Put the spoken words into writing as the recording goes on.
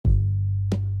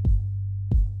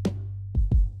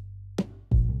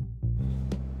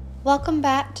Welcome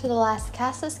back to the Las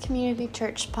Casas Community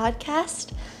Church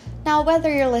podcast. Now,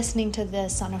 whether you're listening to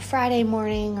this on a Friday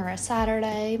morning or a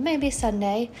Saturday, maybe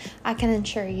Sunday, I can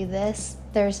assure you this,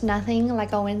 there's nothing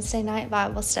like a Wednesday night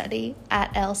Bible study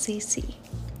at LCC.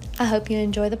 I hope you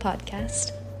enjoy the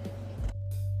podcast.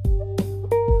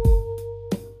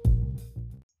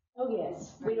 Oh,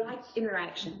 yes. We like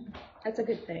interaction. That's a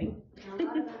good thing. A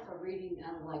lot of us are reading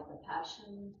out of like the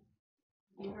Passion.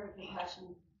 Have you heard of the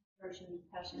Passion version,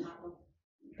 Passion Bible?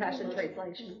 Passion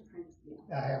translation.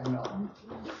 Yeah. I have not.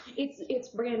 It's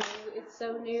brand new. It's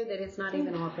so new that it's not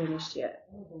even all finished yet.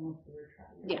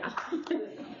 Yeah.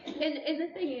 And the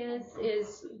thing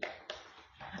is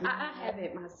I have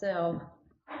it myself.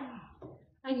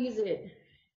 I use it.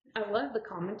 I love the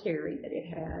commentary that it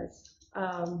has.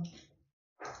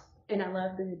 And I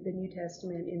love the New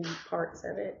Testament in parts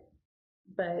of it.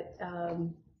 But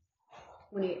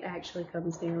when it actually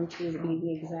comes down to being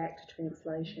the exact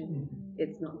translation,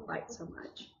 it's not quite so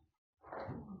much.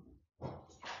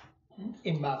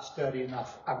 In my study, and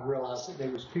I've realized that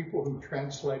there was people who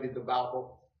translated the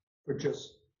Bible for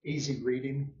just easy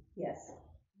reading. Yes.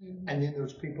 And then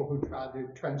there's people who tried to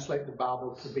translate the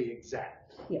Bible to be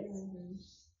exact. Yes.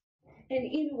 And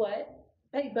you know what?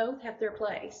 They both have their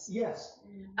place. Yes.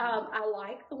 I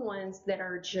like the ones that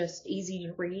are just easy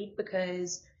to read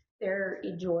because they're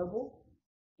enjoyable.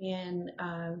 And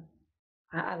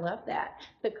I love that.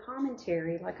 The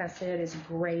commentary, like I said, is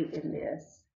great in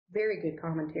this. Very good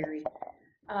commentary.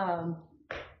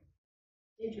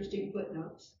 Interesting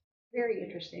footnotes. Very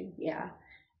interesting, yeah.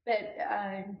 But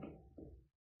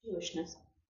Jewishness.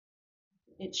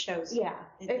 It shows. yeah,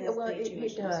 It does the it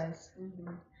Jewishness. does.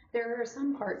 Mm-hmm. There are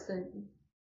some parts that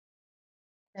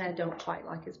I don't quite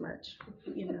like as much.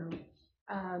 You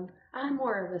know, I'm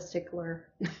more of a stickler.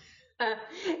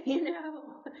 You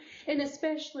know, and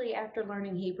especially after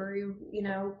learning Hebrew, you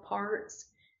know, parts,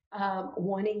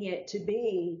 wanting it to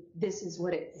be, this is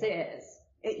what it says.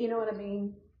 You know what I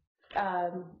mean?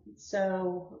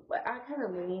 So I kind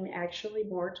of lean actually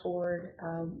more toward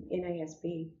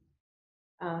NASB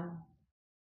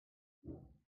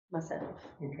myself.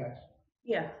 Okay.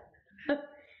 Yeah.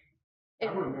 I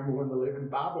remember when the Living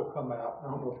Bible come out. I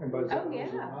don't know if anybody's ever knows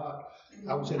it or not.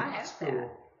 I was in I high have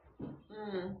school.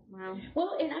 Wow.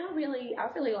 Well, and I really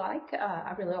like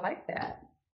that,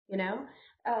 you know,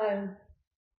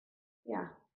 yeah.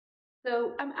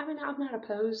 So I mean, I'm not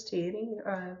opposed to any,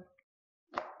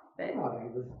 but Not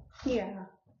either. yeah.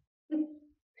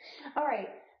 All right.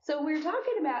 So we're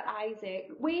talking about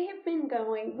Isaac. We have been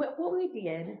going. What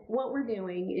we're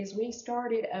doing is we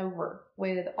started over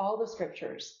with all the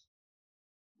scriptures,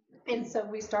 and so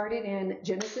we started in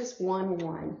Genesis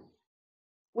 1:1.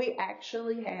 We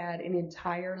actually had an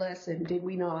entire lesson, did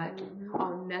we not,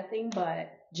 on nothing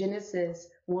but Genesis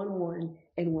 1:1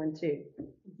 and 1:2.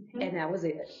 And that was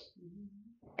it.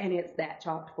 And it's that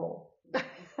chock full.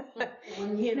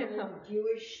 When You you know. know,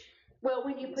 Jewish. Well,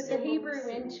 when you put the Hebrew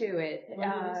into it,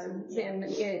 then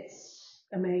it's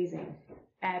amazing.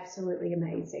 Absolutely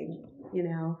amazing, you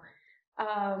know.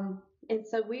 And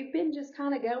so we've been just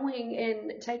kind of going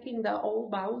and taking the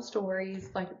old Bible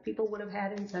stories like people would have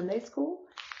had in Sunday school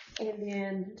and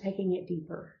then taking it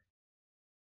deeper.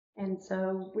 And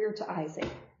so we're to Isaac.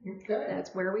 Okay.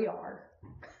 That's where we are.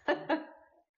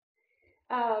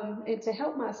 And to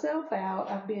help myself out,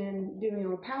 I've been doing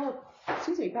a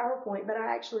PowerPoint, but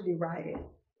I actually do write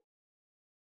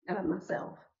it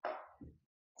myself.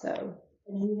 So.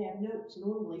 And you have notes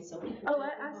normally, so. Oh,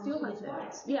 I steal my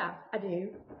notes. Yeah, I do.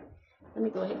 Let me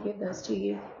go ahead and give those to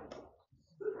you.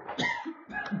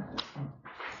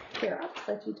 Here, I'll just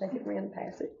let you take it around and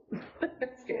pass it.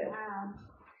 That's good. Wow.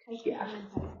 Yeah.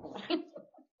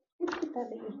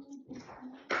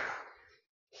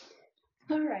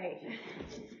 All right.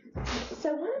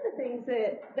 So one of the things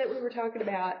that we were talking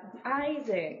about,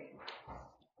 Isaac,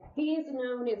 he is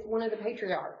known as one of the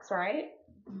patriarchs, right?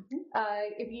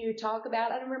 If you talk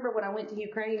about, I remember when I went to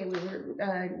Ukraine and we were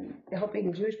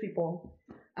helping Jewish people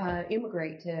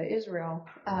immigrate to Israel,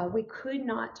 we could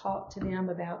not talk to them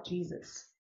about Jesus.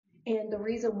 And the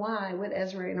reason why, with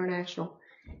Ezra International,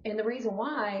 and the reason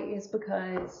why is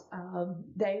because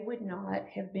they would not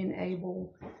have been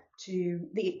able to,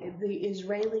 the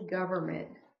Israeli government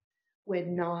would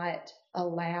not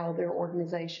allow their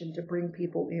organization to bring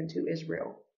people into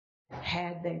Israel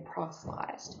had they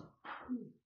proselytized.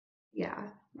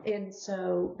 Yeah, and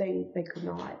so they could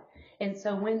not. And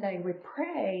so when they would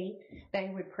pray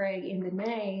in the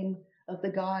name of the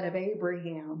God of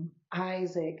Abraham,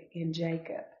 Isaac, and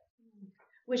Jacob,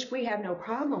 which we have no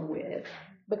problem with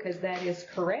because that is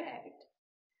correct.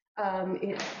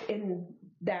 And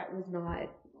that was not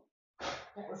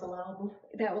That was allowable.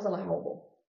 That was allowable.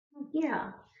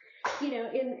 Yeah. You know,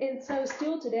 and so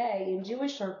still today in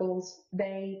Jewish circles,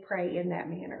 they pray in that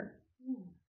manner.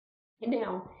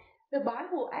 Now, the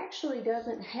Bible actually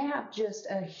doesn't have just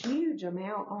a huge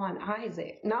amount on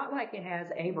Isaac, not like it has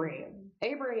Abraham.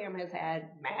 Abraham has had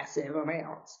massive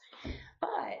amounts.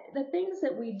 But the things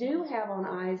that we do have on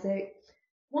Isaac,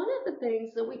 one of the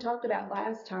things that we talked about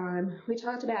last time, we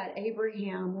talked about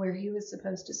Abraham where he was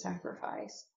supposed to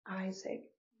sacrifice Isaac.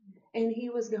 And he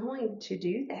was going to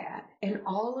do that and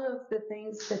all of the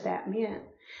things that that meant.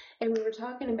 And we were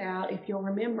talking about, if you'll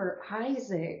remember,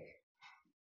 Isaac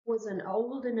was an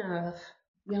old enough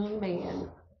young man.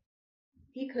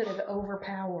 He could have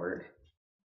overpowered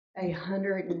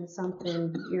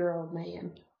 100-and-something-year-old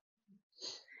man.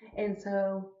 And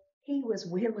so he was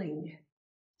willing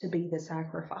to be the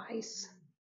sacrifice.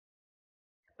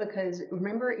 Because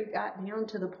remember, it got down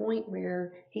to the point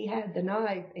where he had the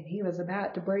knife and he was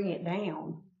about to bring it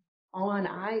down on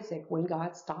Isaac when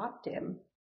God stopped him.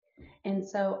 And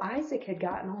so Isaac had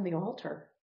gotten on the altar.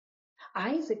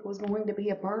 Isaac was going to be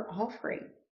a burnt offering.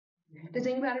 Does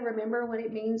anybody remember what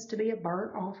it means to be a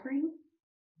burnt offering?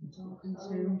 It's all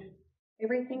consumed.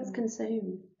 Everything's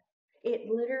consumed. It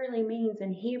literally means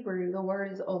in Hebrew, the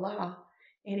word is olah,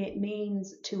 and it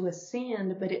means to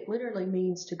ascend, but it literally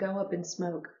means to go up in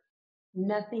smoke.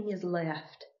 Nothing is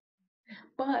left.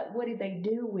 But what did they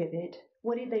do with it?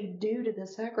 What did they do to the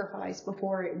sacrifice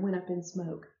before it went up in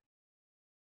smoke?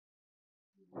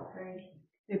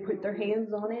 They put their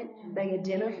hands on it, they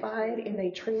identified, and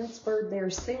they transferred their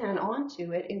sin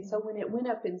onto it. And so when it went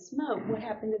up in smoke, what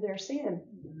happened to their sin?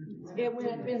 It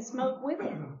went up in smoke with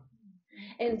it.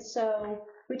 And so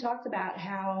we talked about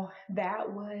how that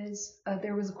was,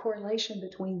 there was a correlation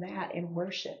between that and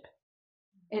worship.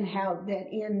 And how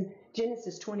that in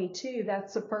Genesis 22,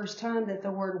 that's the first time that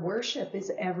the word worship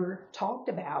is ever talked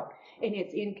about. And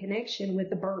it's in connection with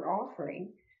the burnt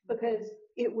offering. Because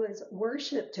it was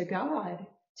worship to God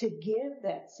to give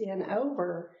that sin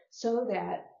over so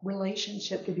that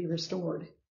relationship could be restored.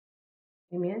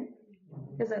 Amen?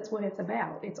 Because that's what it's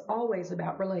about. It's always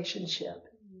about relationship.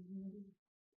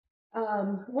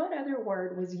 What other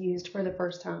word was used for the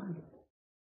first time?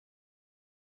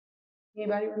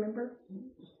 Anybody remember?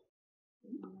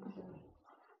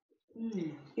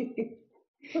 You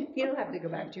don't have to go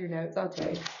back to your notes, I'll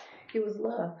tell you. It was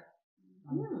love.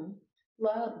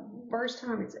 Love, first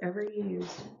time it's ever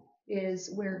used, is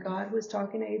where God was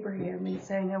talking to Abraham and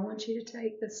saying, I want you to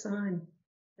take the son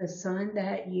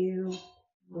that you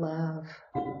love,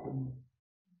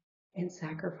 and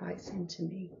sacrifice him to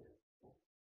me.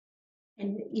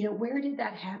 And, you know, where did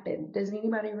that happen? Does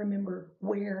anybody remember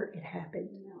where it happened?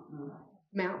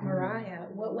 Mount Moriah.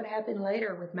 What would happen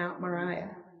later with Mount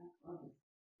Moriah?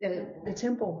 The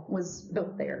temple was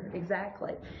built there,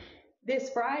 exactly.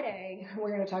 This Friday, we're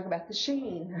going to talk about the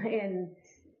Sheen, and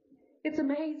it's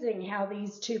amazing how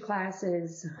these two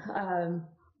classes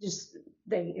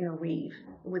they interweave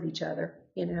with each other,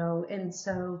 you know, and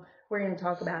so we're going to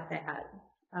talk about that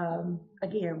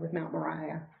again with Mount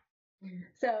Moriah.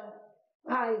 So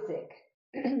Isaac,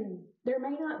 there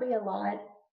may not be a lot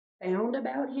found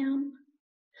about him,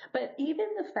 but even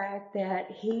the fact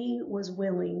that he was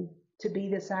willing to be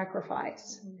the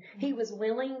sacrifice, he was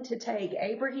willing to take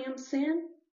Abraham's sin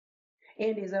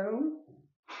and his own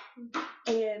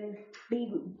and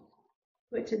be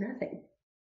put to nothing.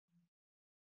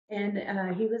 And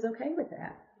he was okay with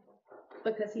that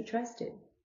because he trusted,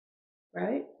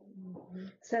 right?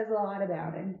 Says a lot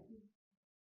about him.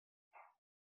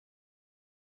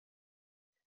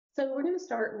 So we're going to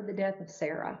start with the death of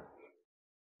Sarah.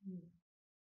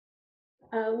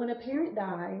 When a parent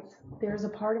dies, there's a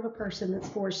part of a person that's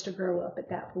forced to grow up at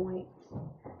that point.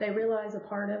 They realize a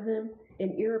part of them,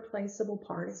 an irreplaceable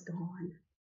part, is gone.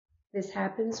 This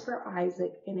happens for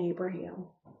Isaac and Abraham.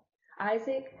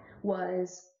 Isaac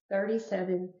was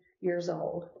 37 years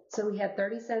old, so he had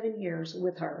 37 years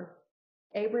with her.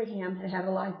 Abraham had had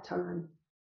a lifetime.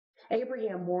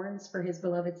 Abraham mourns for his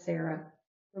beloved Sarah.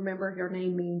 Remember, her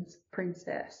name means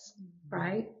princess,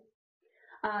 right?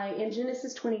 In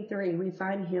Genesis 23, we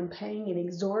find him paying an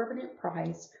exorbitant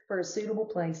price for a suitable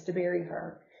place to bury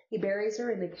her. He buries her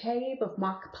in the cave of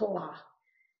Machpelah.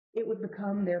 It would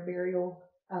become their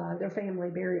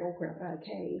family burial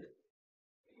cave.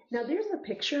 Now, there's a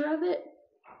picture of it,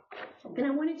 and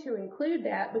I wanted to include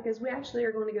that because we actually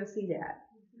are going to go see that.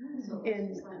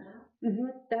 And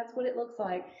that's what it looks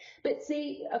like. But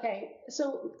see, okay,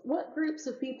 so what groups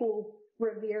of people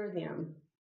revere them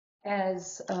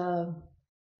as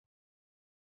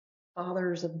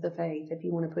fathers of the faith, if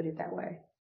you want to put it that way?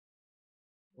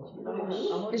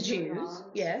 The Jews,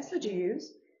 yes, the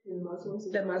Jews.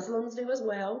 The Muslims do as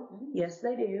well. Yes,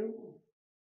 they do.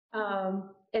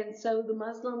 And so the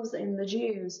Muslims and the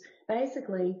Jews,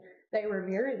 basically, they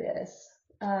revere this.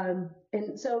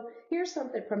 And so here's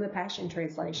something from the Passion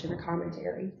Translation, a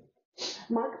commentary.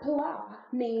 Machpelah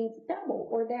means double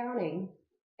or downing.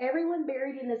 Everyone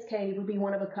buried in this cave would be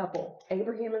one of a couple.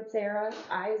 Abraham and Sarah,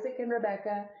 Isaac and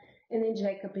Rebekah, and then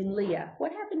Jacob and Leah.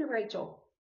 What happened to Rachel?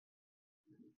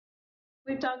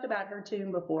 We've talked about her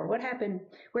tomb before. What happened?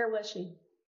 Where was she?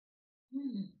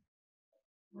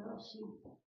 Well,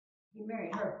 he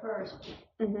married her first.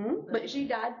 But she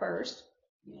died first.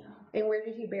 Yeah. And where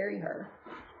did he bury her?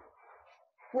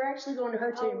 We're actually going to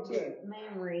her tomb too.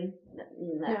 Memory.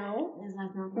 No. Is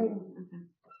that not Okay.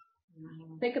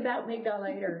 Think about Migdal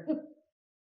later.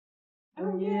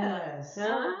 Oh, yes.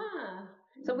 Ah.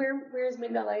 So where is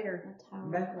Migdal later?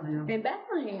 Bethlehem. In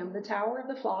Bethlehem, the Tower of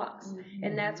the Flocks.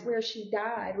 And that's where she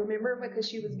died. Remember, because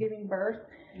she was giving birth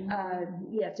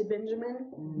to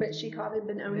Benjamin, but she called him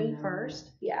Benoni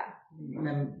first. Yeah. The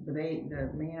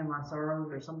man of my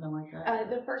sorrows or something like that.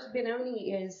 The first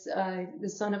Benoni is the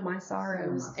son of my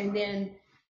sorrows. And then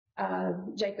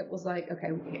Jacob was like,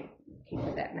 okay, we can't keep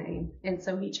with that name. And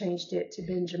so he changed it to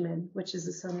Benjamin, which is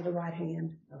the son of the right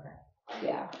hand. Okay.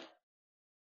 Yeah.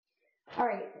 All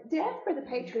right. Death for the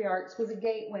patriarchs was a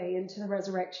gateway into the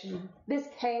resurrection. This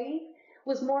cave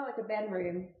was more like a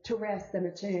bedroom to rest than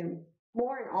a tomb,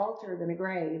 more an altar than a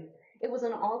grave. It was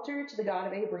an altar to the God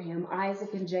of Abraham,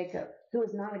 Isaac, and Jacob, who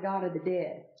is not a God of the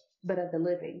dead, but of the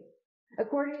living.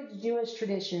 According to Jewish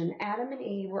tradition, Adam and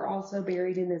Eve were also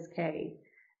buried in this cave.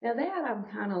 Now that I'm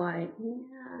kind of like,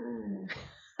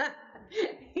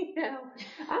 yeah.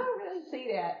 I don't really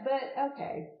see that, but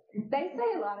okay. They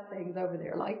say a lot of things over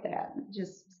there like that.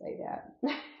 Just say that.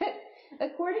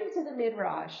 According to the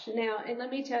Midrash, now, and let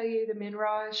me tell you, the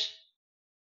Midrash,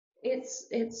 it's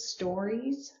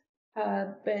stories,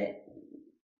 but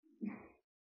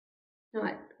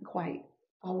not quite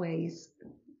always.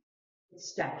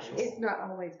 It's factual. It's not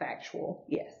always factual.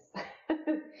 Yes.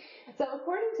 So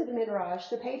according to the Midrash,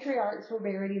 the patriarchs were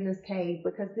buried in this cave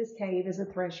because this cave is a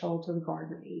threshold to the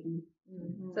Garden of Eden.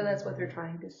 So that's what they're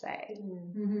trying to say.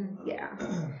 Yeah.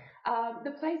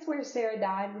 The place where Sarah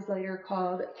died was later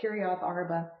called Kirjath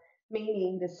Arba,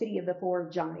 meaning the city of the four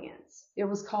giants. It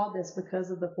was called this because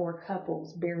of the four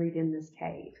couples buried in this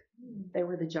cave. They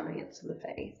were the giants of the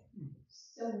faith.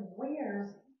 So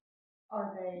where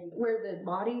are they? Where the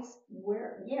bodies?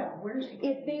 Where's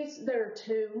They're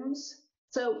tombs.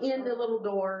 So in the little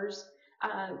doors,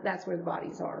 that's where the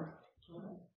bodies are.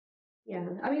 Yeah.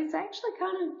 I mean, it's actually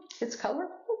it's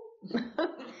colorful.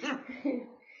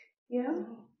 Yeah.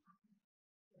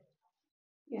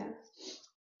 Yeah.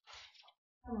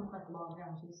 I look like log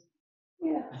houses.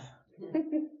 Yeah.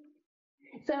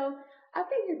 So I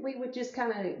figured we would just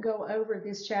kind of go over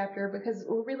this chapter because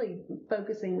we're really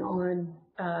focusing on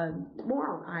more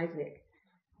on Isaac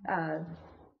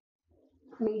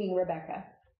meeting Rebekah.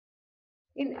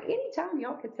 And anytime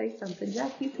y'all could say something,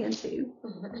 Jack, you can too.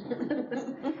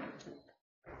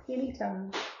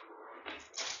 Anytime.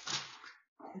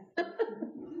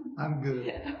 I'm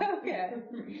good. Okay.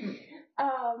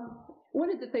 One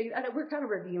of the things, I know we're kind of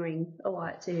reviewing a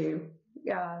lot too.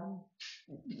 Yeah,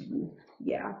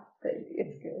 but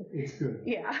it's good. It's good.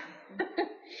 Yeah.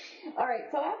 All right.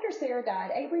 So after Sarah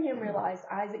died, Abraham realized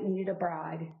Isaac needed a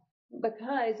bride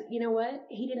because, you know what?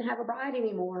 He didn't have a bride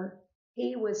anymore.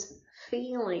 He was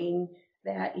feeling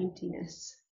that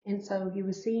emptiness. And so he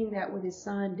was seeing that with his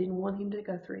son, didn't want him to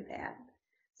go through that.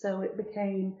 So it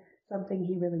became something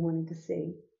he really wanted to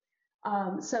see.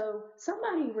 So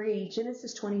somebody read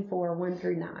Genesis 24, 1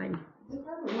 through 9. He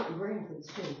probably want grandkids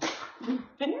too.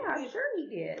 Yeah, I'm sure he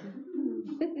did.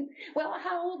 Well,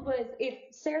 how old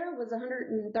if Sarah was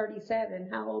 137,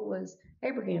 how old was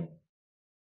Abraham?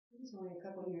 He was only a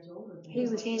couple of years older. He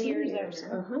was 10 years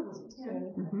older. Uh-huh.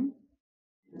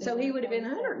 So he would have been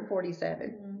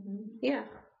 147. Yeah,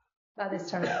 by this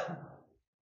time.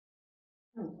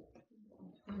 Now,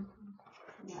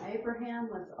 Abraham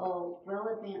was old, well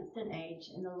advanced in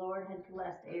age, and the Lord had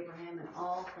blessed Abraham in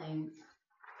all things.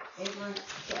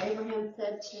 So Abraham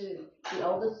said to the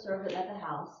oldest servant of the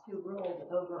house, who ruled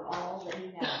over all that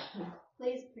he had,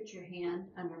 "Please put your hand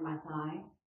under my thigh,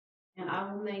 and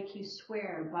I will make you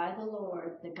swear by the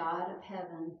Lord, the God of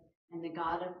heaven and the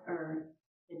God of earth,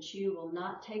 that you will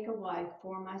not take a wife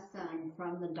for my son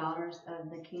from the daughters of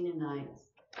the Canaanites,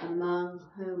 among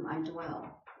whom I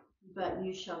dwell. But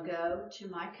you shall go to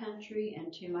my country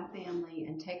and to my family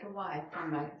and take a wife for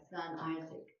my son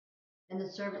Isaac. And the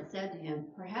servant said to him,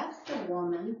 perhaps the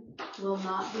woman will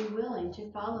not be willing to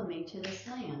follow me to this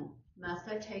land. Must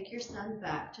I take your son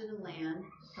back to the land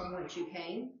from which you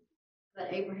came?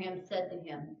 But Abraham said to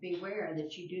him, beware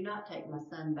that you do not take my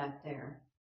son back there.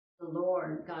 The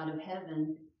Lord God of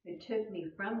heaven, who took me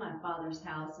from my father's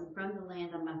house and from the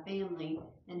land of my family,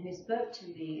 and who spoke to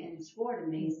me and swore to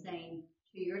me, saying,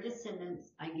 to your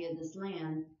descendants I give this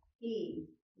land, he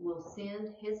will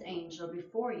send his angel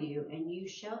before you, and you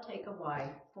shall take a wife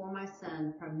for my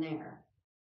son from there.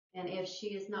 And if she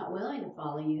is not willing to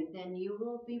follow you, then you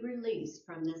will be released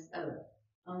from this oath.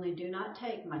 Only do not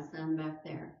take my son back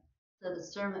there. So the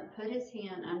servant put his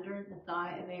hand under the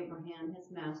thigh of Abraham,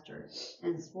 his master,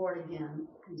 and swore to him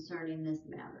concerning this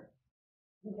matter.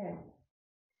 Okay.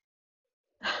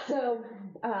 So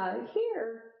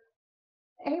here,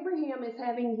 Abraham is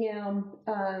having him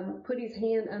put his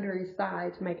hand under his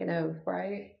thigh to make an oath,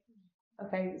 right?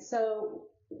 Okay, so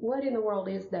what in the world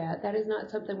is that? That is not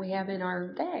something we have in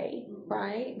our day,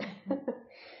 right?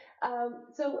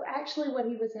 So actually what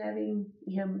he was having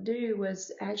him do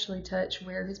was actually touch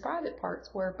where his private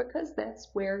parts were, because that's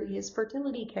where his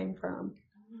fertility came from.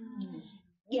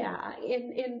 Yeah,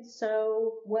 and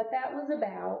so what that was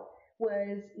about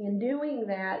was, in doing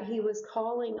that, he was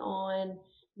calling on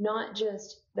not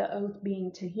just the oath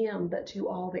being to him, but to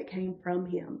all that came from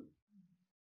him.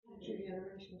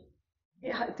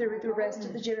 Yeah, through the rest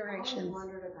of the generations. I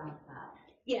wondered about that.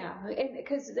 Yeah, and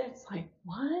because that's like,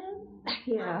 what?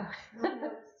 Yeah.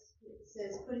 It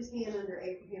says, put his hand under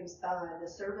Abraham's thigh. The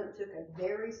servant took a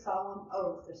very solemn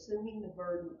oath, assuming the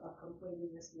burden of completing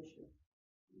this mission.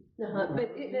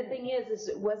 But the thing is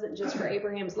it wasn't just for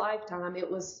Abraham's lifetime, it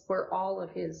was for all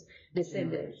of his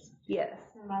descendants. Yes.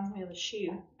 Reminds me of the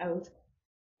shoe oath.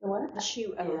 The what? The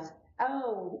shoe oath.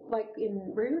 Oh, like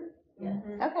in Ruth? Yes.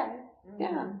 Okay.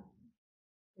 Yeah.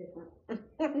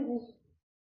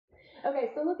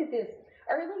 Okay, so look at this.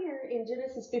 Earlier in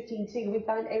Genesis 15:2, we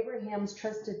find Abraham's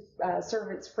trusted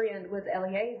servant's friend was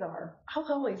Eleazar. I've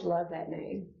always loved that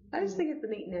name. I just think it's a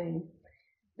neat name.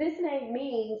 This name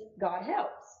means God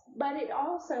helps, but it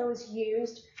also is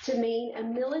used to mean a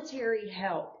military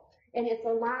help, and it's a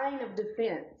line of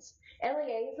defense.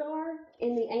 Eleazar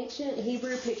in the ancient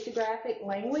Hebrew pictographic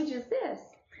language is this.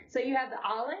 So you have the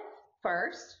Aleph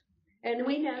first, and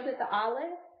we know that the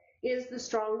Aleph is the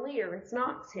strong leader. It's an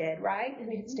ox head, right?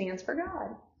 And it stands for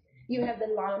God. You have the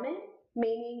Lamed,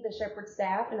 meaning the shepherd's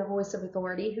staff and a voice of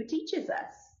authority who teaches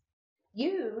us.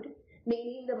 Yud,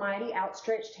 meaning the mighty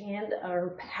outstretched hand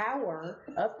or power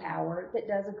that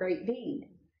does a great deed.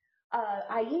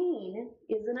 Ayin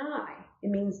is an eye. It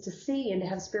means to see and to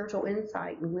have spiritual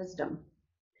insight and wisdom.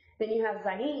 Then you have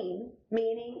Zayin,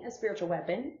 meaning a spiritual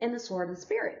weapon, and the sword of the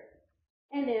Spirit.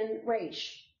 And then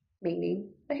Resh, meaning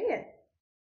the head.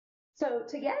 So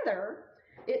together,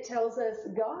 it tells us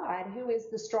God, who is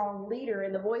the strong leader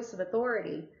and the voice of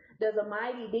authority, does a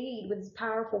mighty deed with his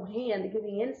powerful hand,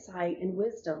 giving insight and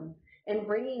wisdom, and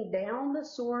bringing down the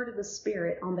sword of the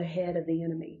Spirit on the head of the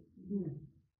enemy.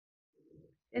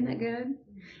 Isn't that good?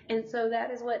 And so that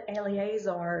is what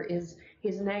Eleazar is,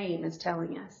 his name is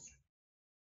telling us.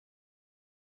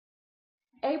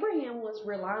 Abraham was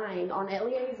relying on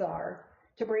Eleazar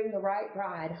to bring the right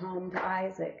bride home to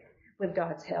Isaac with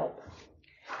God's help.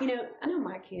 You know, I know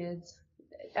my kids,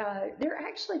 they're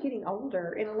actually getting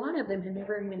older, and a lot of them have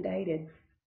never even dated.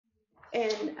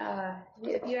 And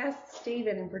if you ask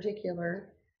Stephen in particular,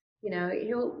 you know,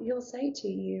 he'll say to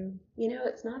you, you know,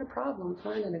 it's not a problem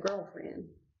finding a girlfriend.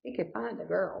 He could find a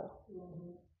girl.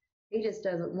 He just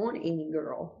doesn't want any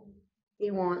girl.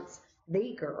 He wants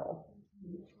the girl.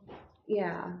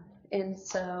 Yeah. And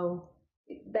so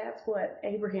that's what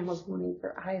Abraham was wanting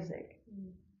for Isaac.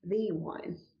 The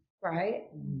one, right?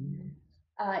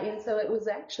 And so it was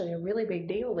actually a really big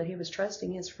deal that he was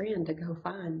trusting his friend to go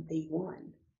find the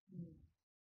one.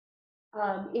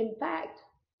 In fact,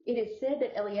 it is said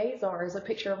that Eleazar is a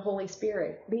picture of Holy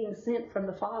Spirit being sent from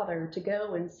the Father to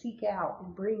go and seek out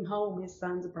and bring home his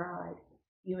son's bride,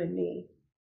 you and me.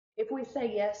 If we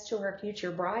say yes to our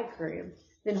future bridegroom,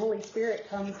 then Holy Spirit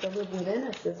comes to live within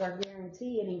us as our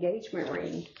guarantee and engagement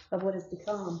ring of what is to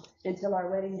come until our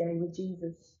wedding day with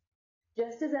Jesus.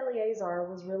 Just as Eleazar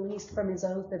was released from his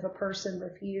oath if a person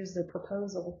refused the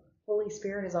proposal, Holy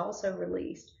Spirit is also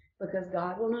released because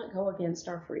God will not go against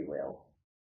our free will.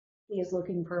 He is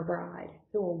looking for a bride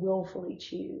who willfully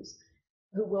chooses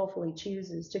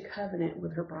to covenant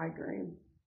with her bridegroom.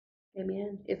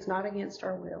 Amen. It's not against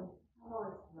our will. I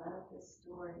always love this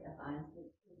story of Isaac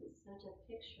because it's such a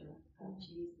picture of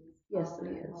Jesus. Yes,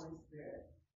 Father, it and is. Holy Spirit.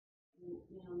 And,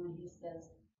 you know, when he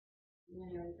says,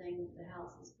 when everything, the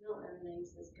house is built, everything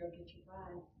says, go get your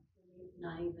bride. And he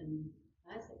not even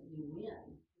Isaac knew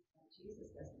when.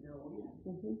 Jesus doesn't know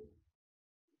when. Mm-hmm.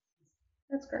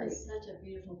 That's great. It's such a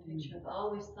beautiful picture. I've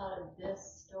always thought of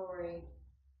this story.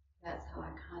 That's how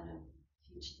I kind of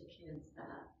teach the kids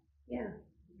that. Yeah.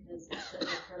 Because it's such a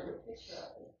perfect picture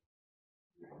of it.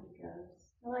 There he goes.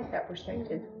 I like that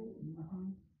perspective.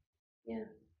 Mm-hmm. Yeah.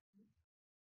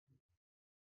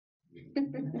 I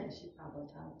think she probably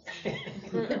types.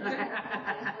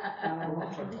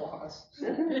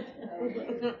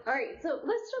 All right, so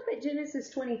let's look at Genesis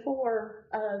 24,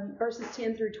 verses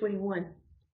 10 through 21.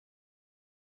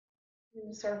 And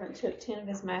the servant took 10 of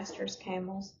his master's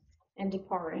camels and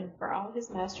departed, for all his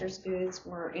master's goods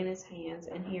were in his hands.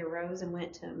 And he arose and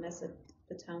went to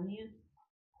Mesopotamia,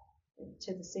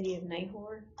 to the city of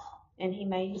Nahor. And he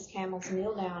made his camels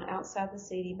kneel down outside the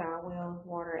city by a well of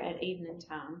water at evening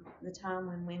time, the time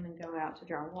when women go out to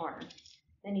draw water.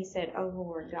 Then he said, O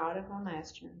Lord, God of my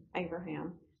master,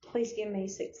 Abraham, please give me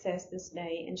success this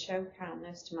day and show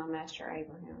kindness to my master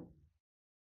Abraham.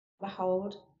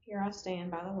 Behold, here I stand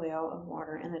by the well of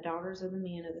water, and the daughters of the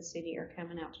men of the city are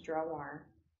coming out to draw water.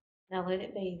 Now let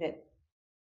it be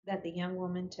that the young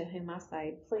woman to whom I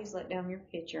say, please let down your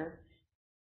pitcher,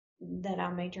 that I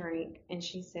may drink. And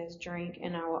she says, drink,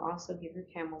 and I will also give your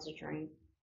camels a drink.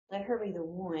 Let her be the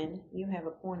one you have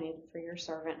appointed for your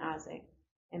servant Isaac.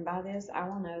 And by this I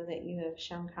will know that you have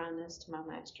shown kindness to my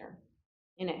master.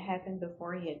 And it happened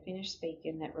before he had finished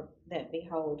speaking that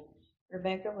behold,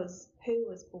 Rebekah who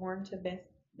was born to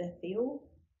Bethuel,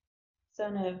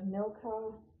 son of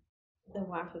Milcah, the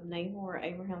wife of Nahor,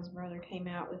 Abraham's brother, came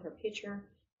out with her pitcher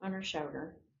on her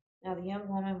shoulder. Now the young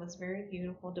woman was very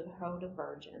beautiful to behold, a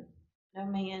virgin. No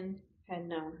man had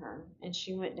known her. And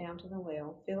she went down to the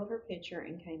well, filled her pitcher,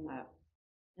 and came up.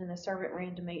 And the servant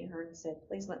ran to meet her and said,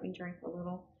 please let me drink a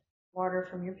little water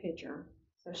from your pitcher.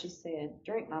 So she said,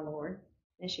 drink, my lord.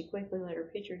 And she quickly let her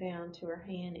pitcher down to her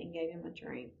hand and gave him a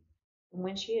drink. And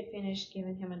when she had finished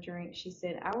giving him a drink, she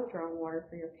said, I will draw water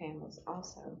for your camels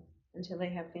also, until they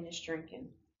have finished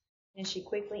drinking. Then she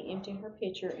quickly emptied her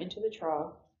pitcher into the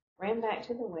trough, ran back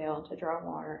to the well to draw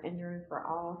water, and drew for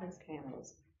all his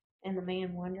camels. And the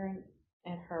man, wondering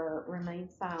at her,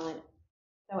 remained silent,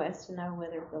 so as to know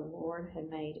whether the Lord had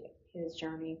made his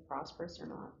journey prosperous or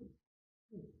not.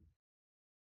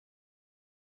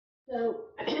 So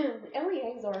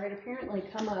Eleazar had apparently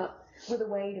come up with a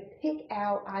way to pick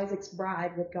out Isaac's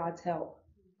bride with God's help.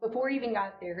 Before he even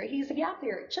got there, he got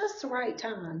there at just the right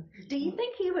time. Do you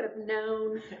think he would have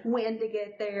known when to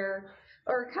get there,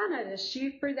 or kind of to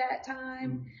shoot for that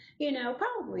time? You know,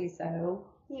 probably so.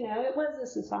 You know, it was a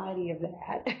society of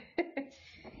that.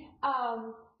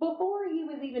 Before he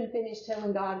was even finished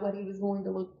telling God what he was going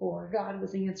to look for, God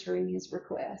was answering his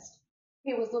request.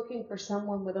 He was looking for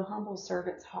someone with a humble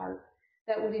servant's heart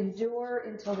that would endure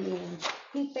until the end.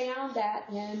 He found that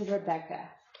in Rebekah.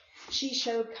 She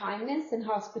showed kindness and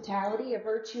hospitality, a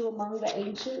virtue among the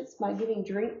ancients, by giving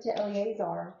drink to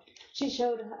Eleazar. She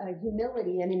showed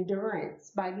humility and endurance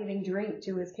by giving drink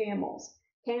to his camels.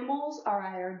 Camels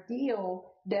are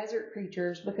ideal desert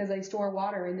creatures because they store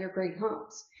water in their great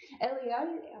humps.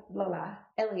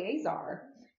 Eleazar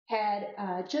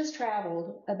had just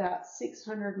traveled about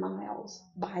 600 miles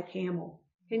by camel.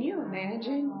 Can you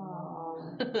imagine?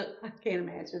 I can't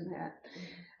imagine that.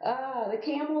 The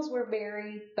camels were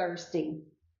very thirsty.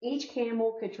 Each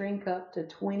camel could drink up to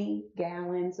 20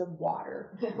 gallons of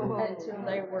water until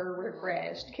they were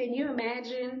refreshed. Can you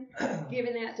imagine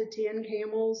giving that to 10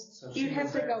 camels? So You'd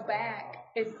have to go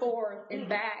back and forth and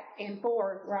back and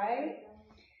forth, right?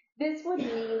 This would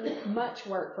mean much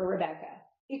work for Rebekah.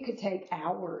 It could take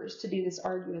hours to do this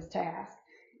arduous task.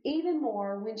 Even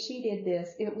more, when she did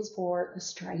this, it was for a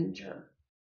stranger.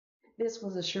 This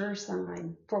was a sure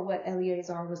sign for what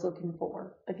Eleazar was looking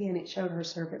for. Again, it showed her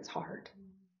servant's heart.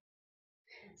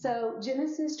 So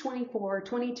Genesis 24,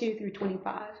 22 through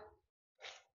 25.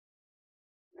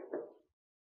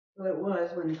 So it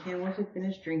was when the camels had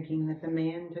finished drinking that the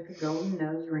man took a golden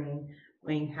nose ring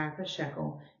weighing half a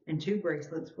shekel and 2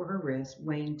 bracelets for her wrist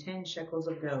weighing 10 shekels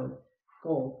of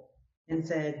gold, and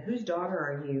said, whose daughter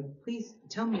are you? Please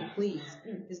tell me, please,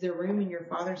 is there room in your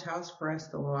father's house for us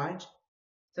to lodge?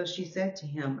 So she said to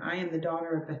him, I am the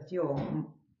daughter of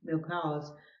Bethuel,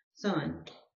 Milcah's son,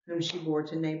 whom she bore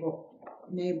to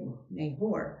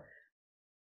Nahor.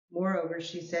 Moreover,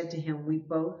 she said to him,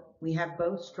 we have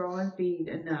both straw and feed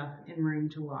enough and room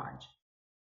to lodge.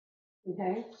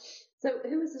 Okay. So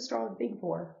who is the straw and feed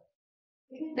for?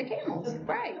 The camels.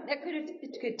 Right.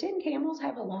 Could 10 camels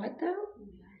have a lot though?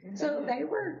 So they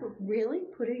were really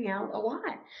putting out a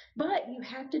lot. But you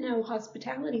have to know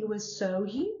hospitality was so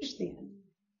huge then,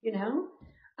 you know?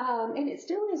 And it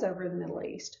still is over in the Middle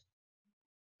East.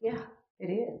 Yeah, it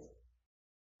is.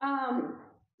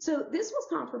 So this was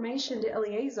confirmation to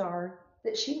Eleazar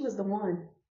that she was the one.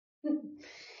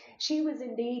 She was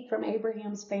indeed from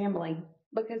Abraham's family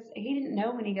because he didn't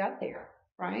know when he got there,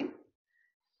 right?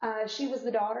 She was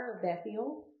the daughter of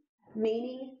Bethuel,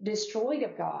 meaning destroyed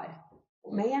of God,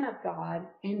 man of God,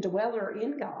 and dweller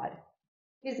in God.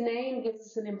 His name gives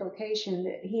us an implication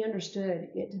that he understood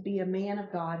it to be a man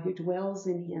of God who dwells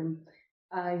in him.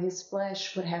 His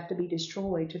flesh would have to be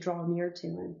destroyed to draw near to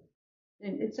him.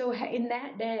 And so in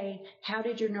that day, how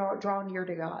did you draw near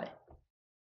to God?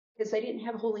 Because they didn't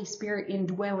have Holy Spirit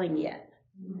indwelling yet.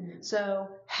 Mm-hmm. So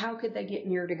how could they get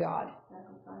near to God?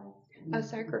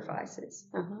 Sacrifices.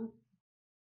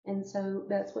 And so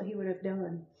that's what he would have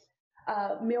done.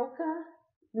 Milcah,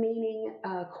 meaning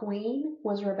queen,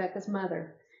 was Rebekah's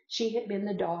mother. She had been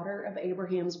the daughter of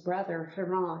Abraham's brother,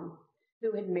 Haran,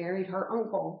 who had married her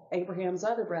uncle, Abraham's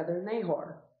other brother,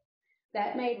 Nahor.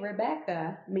 That made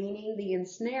Rebekah, meaning the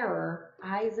ensnarer,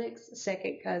 Isaac's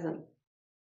second cousin.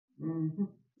 Mm-hmm.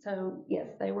 So, yes,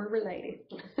 they were related.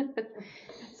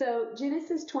 So,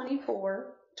 Genesis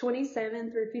 24,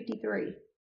 27 through 53.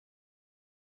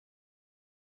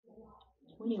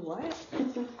 20 what?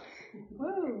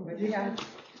 Whoa. Yeah.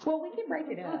 Well, we can break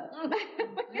it up.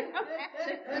 we don't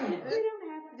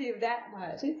have to do that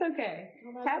much. It's okay.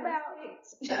 How about,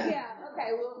 yeah, okay,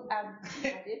 well, I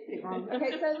did put it wrong.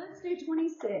 Okay, so let's do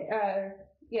 26.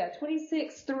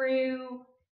 26 through,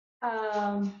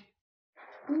 well,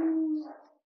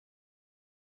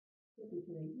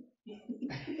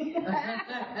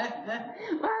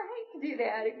 I hate to do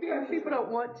that if people don't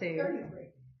want to.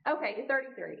 33. Okay,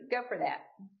 33. Go for that.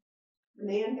 The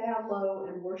man bowed low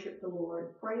and worshipped the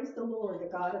Lord. Praise the Lord,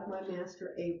 the God of my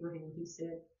master Abraham, he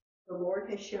said. The Lord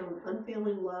has shown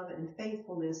unfailing love and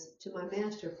faithfulness to my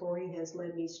master, for he has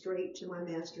led me straight to my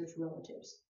master's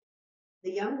relatives.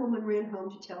 The young woman ran home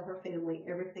to tell her family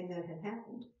everything that had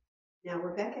happened. Now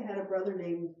Rebekah had a brother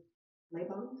named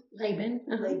Laban,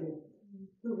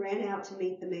 who ran out to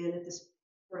meet the man at the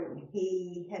spring.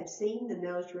 He had seen the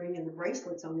nose ring and the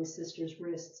bracelets on his sister's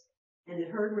wrists, and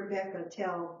had heard Rebekah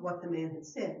tell what the man had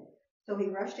said. So he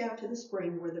rushed out to the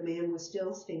spring where the man was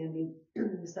still standing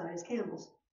beside his camels.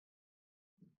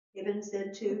 Laban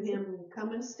said to him,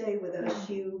 "Come and stay with us,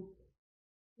 you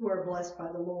who are blessed by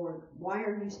the Lord. Why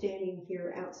are you standing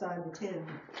here outside the town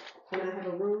when I have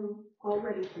a room all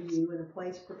ready for you and a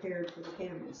place prepared for the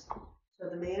camels?" So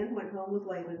the man went home with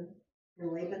Laban,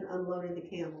 and Laban unloaded the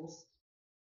camels,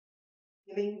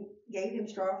 gave him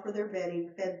straw for their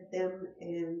bedding, fed them,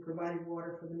 and provided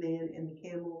water for the man and the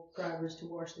camel drivers to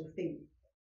wash their feet.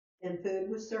 Then food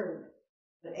was served.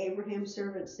 But Abraham's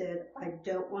servant said, "I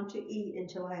don't want to eat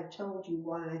until I have told you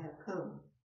why I have come."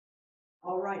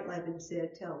 "All right," Laban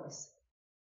said, "tell us."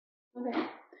 Okay.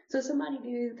 So somebody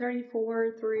do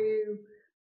 34 through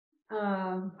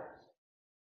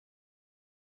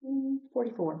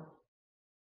 44.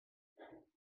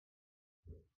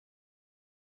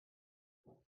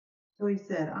 So he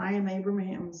said, "I am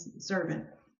Abraham's servant.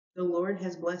 The Lord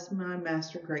has blessed my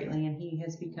master greatly, and he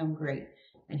has become great.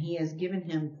 And he has given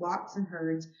him flocks and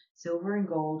herds, silver and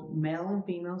gold, male and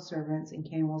female servants, and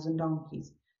camels and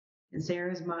donkeys. And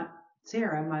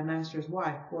Sarah, my master's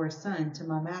wife, bore a son to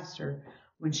my master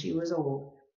when she was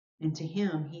old. And to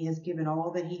him he has given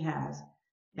all that he has.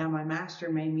 Now my master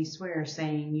made me swear,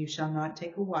 saying, You shall not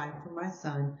take a wife for my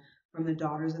son from the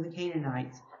daughters of the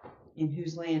Canaanites, in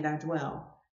whose land I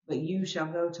dwell. But you shall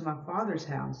go to my father's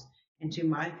house and to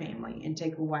my family, and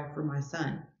take a wife for my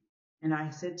son. And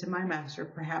I said to my master,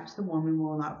 Perhaps the woman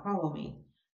will not follow me.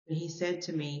 But he said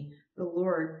to me, The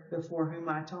Lord, before whom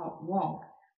I walk,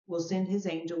 will send his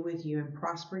angel with you and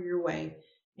prosper your way,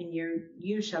 and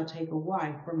you shall take a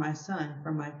wife for my son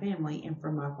from my family and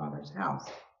from my father's house.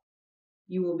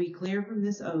 You will be clear from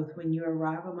this oath when you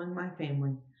arrive among my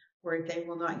family, for if they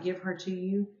will not give her to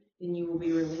you, then you will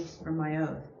be released from my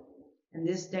oath. And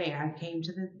this day I came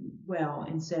to the well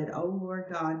and said, O Lord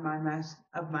God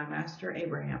of my master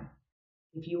Abraham,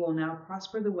 if you will now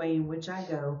prosper the way in which I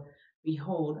go,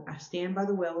 behold, I stand by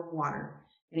the well of water,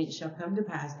 and it shall come to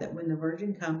pass that when the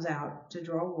virgin comes out to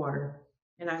draw water,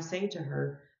 and I say to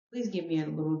her, Please give me a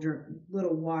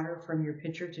little water from your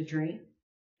pitcher to drink,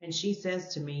 and she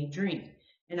says to me, Drink,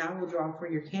 and I will draw for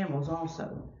your camels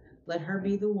also. Let her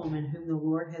be the woman whom the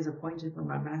Lord has appointed for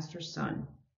my master's son.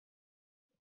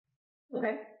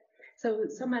 Okay. So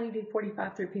somebody do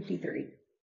 45 through 53.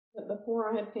 But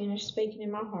before I had finished speaking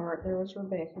in my heart, there was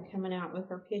Rebekah coming out with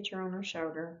her pitcher on her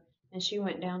shoulder, and she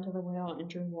went down to the well and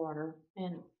drew water.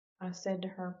 And I said to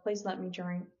her, Please let me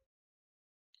drink.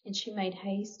 And she made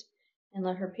haste and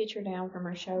let her pitcher down from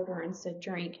her shoulder, and said,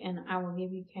 Drink, and I will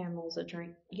give your camels a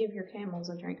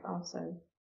drink also.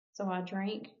 So I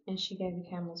drank, and she gave the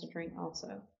camels a drink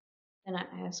also. Then I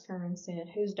asked her and said,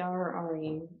 Whose daughter are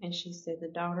you? And she said, The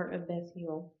daughter of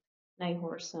Bethuel,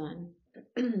 Nahor's son,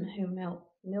 whom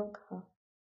Milcah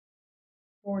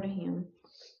bore to him.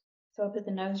 So I put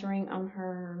the nose ring on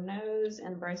her nose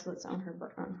and the bracelets on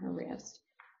her wrist.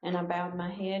 And I bowed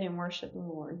my head and worshipped the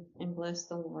Lord, and blessed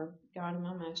the Lord, God of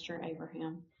my master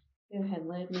Abraham, who had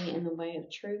led me in the way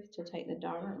of truth to take the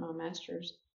daughter of my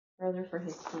master's brother for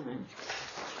his son.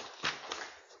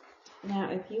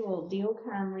 Now, if you will deal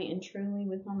kindly and truly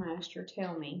with my master,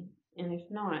 tell me, and if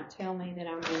not, tell me that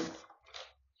I will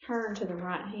turn to the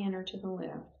right hand or to the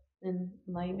left. Then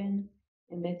Laban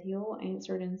and Bethuel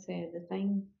answered and said, The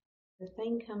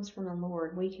thing comes from the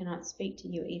Lord. We cannot speak to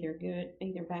you either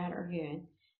bad or good.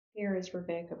 Here is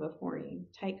Rebekah before you.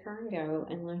 Take her and go,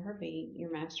 and let her be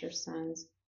your master's son's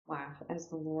wife, as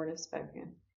the Lord has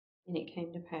spoken. And it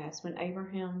came to pass, when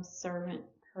Abraham's servant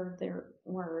heard their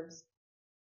words,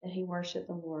 that he worshipped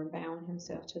the Lord, bowing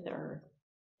himself to the earth.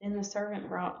 Then the servant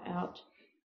brought out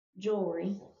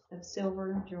jewelry of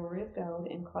silver, jewelry of gold,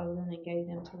 and clothing, and gave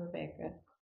them to Rebekah.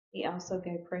 He also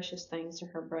gave precious things to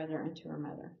her brother and to her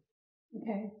mother.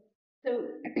 Okay. So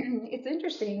it's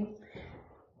interesting.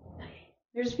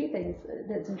 There's a few things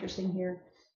that's interesting here.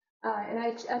 And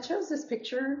I chose this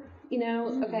picture,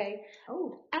 okay.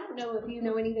 Oh. I don't know if you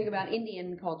know anything about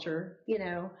Indian culture,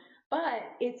 but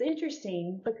it's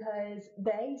interesting because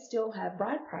they still have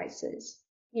bride prices,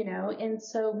 and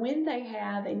so when they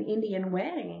have an Indian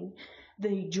wedding,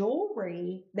 the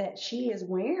jewelry that she is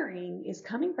wearing is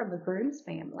coming from the groom's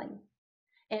family.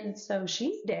 And so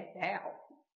she's decked out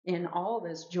in all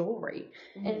this jewelry.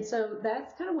 Mm-hmm. And so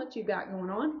that's kind of what you've got going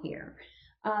on here.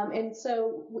 And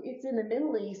so it's in the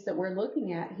Middle East that we're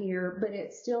looking at here, but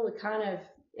it's still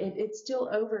it's still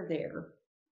over there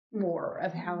more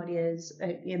of how it is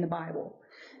in the Bible.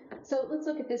 So let's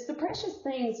look at this. The precious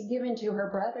things given to her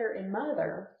brother and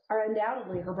mother are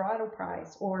undoubtedly her bridal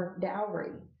price or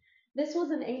dowry. This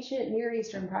was an ancient Near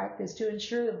Eastern practice to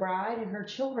ensure the bride and her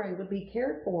children would be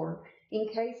cared for in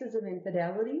cases of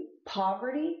infidelity,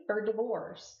 poverty, or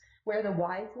divorce, where the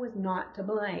wife was not to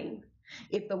blame.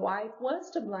 If the wife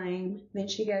was to blame, then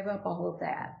she gave up all of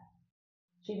that.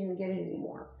 She didn't get it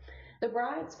anymore. The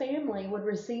bride's family would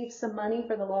receive some money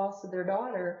for the loss of their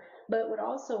daughter, but would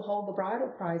also hold the bridal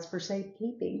price for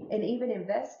safekeeping and even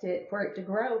invest it for it to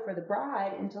grow for the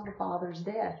bride until the father's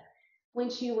death, when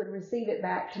she would receive it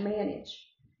back to manage.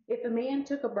 If a man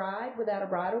took a bride without a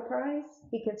bridal price,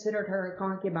 he considered her a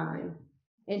concubine,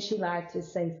 and she lacked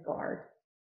his safeguard.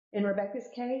 In Rebekah's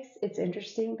case, it's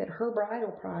interesting that her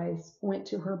bridal price went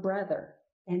to her brother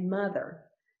and mother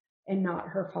and not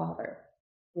her father.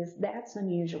 That's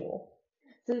unusual.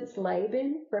 Since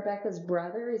Laban, Rebekah's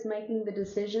brother, is making the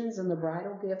decisions and the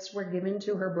bridal gifts were given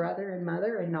to her brother and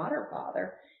mother and not her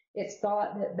father, it's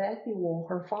thought that Bethuel,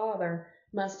 her father,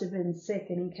 must have been sick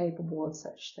and incapable of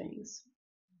such things.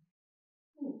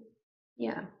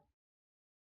 Yeah,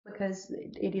 because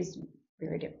it is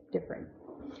very different.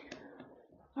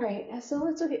 All right, so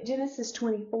let's look at Genesis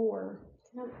 24.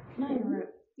 Can I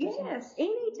interrupt? Yes,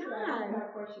 anytime. I have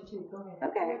a question too. Go ahead.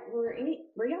 Okay.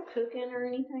 Were y'all cooking or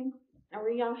anything? Or were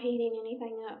y'all heating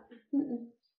anything up? Mm-mm.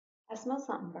 I smell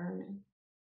something burning.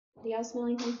 Do y'all smell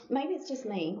anything? Maybe it's just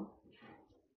me.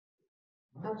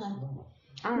 Okay.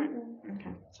 All right.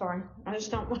 Okay. Sorry. I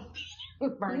just don't want to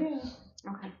burn.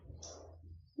 Yeah. Okay.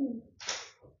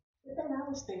 The thing I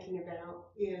was thinking about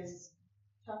is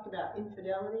talk about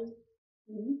infidelity.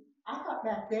 Mm-hmm. I thought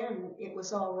back then it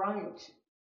was all right.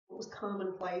 It was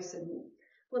commonplace, and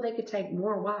Well, they could take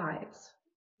more wives.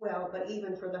 but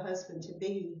even for the husband to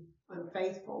be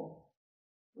unfaithful,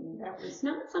 that was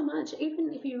Not so much.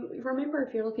 Even if you remember,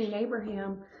 if you're looking at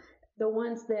Abraham, the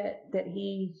ones that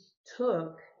he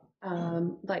took,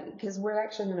 because we're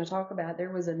actually going to talk about,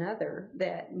 there was another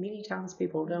that many times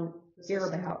people don't hear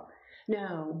about.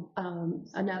 No,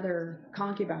 another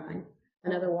concubine,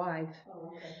 another wife. Oh,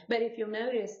 okay. But if you'll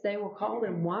notice, they will call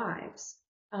them wives.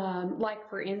 Like,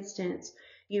 for instance,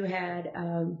 you had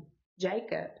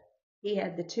Jacob. He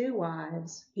had the two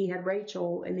wives. He had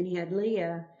Rachel, and then he had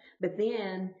Leah. But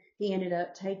then he ended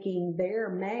up taking their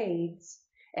maids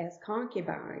as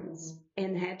concubines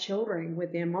and had children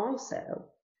with them also.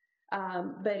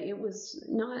 But it was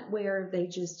not where they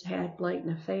just had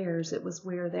blatant affairs. It was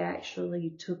where they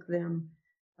actually took them.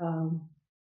 To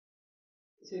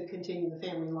continue the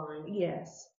family line.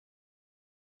 Yes.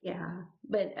 Yeah.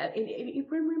 But if you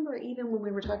remember, even when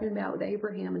we were talking about with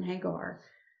Abraham and Hagar,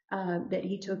 that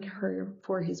he took her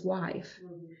for his wife.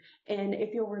 And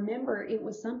if you'll remember, it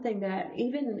was something that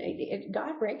even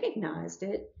God recognized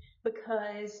it,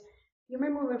 because you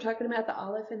remember we were talking about the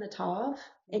Aleph and the Tav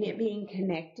and it being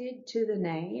connected to the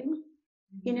name,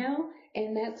 you know,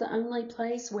 and that's the only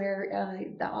place where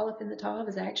the Aleph and the Tav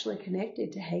is actually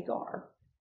connected to Hagar,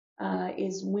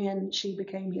 is when she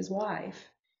became his wife.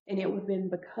 And it would have been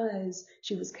because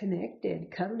she was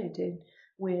covenanted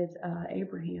with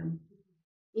Abraham,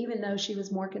 even though she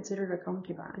was more considered a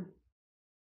concubine.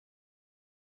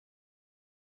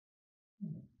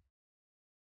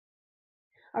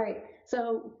 All right,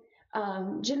 so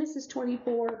Genesis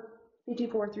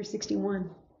 24:54 through 61.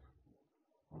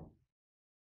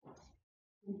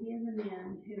 And he and the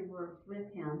men who were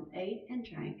with him ate and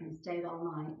drank and stayed all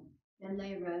night. Then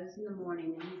they arose in the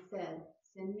morning, and he said,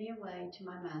 Send me away to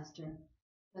my master.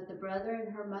 But the brother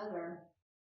and her mother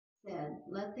said,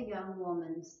 Let the young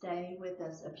woman stay with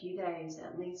us a few days,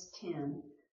 at least 10.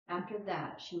 After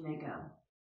that she may go.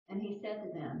 And he said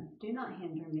to them, Do not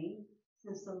hinder me.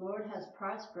 Since the Lord has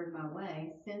prospered my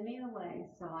way, send me away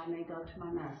so I may go to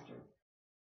my master.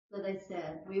 So they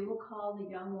said, We will call the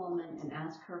young woman and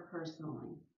ask her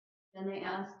personally. Then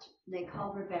they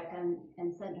called Rebekah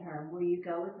and said to her, Will you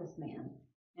go with this man?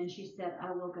 And she said,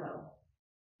 I will go.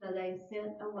 So they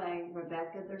sent away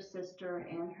Rebekah their sister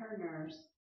and her nurse,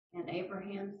 and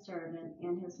Abraham's servant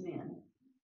and his men.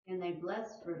 And they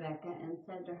blessed Rebekah and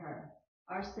said to her,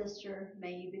 Our sister,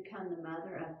 may you become the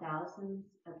mother of thousands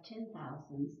of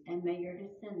 10,000s, and may your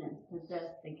descendants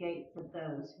possess the gates of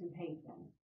those who hate them.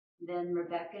 Then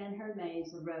Rebekah and her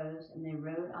maids arose, and they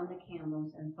rode on the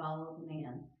camels and followed the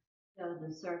man. So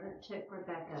the servant took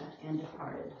Rebekah and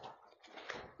departed.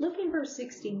 Look in verse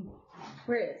 16,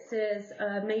 where it says,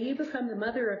 may you become the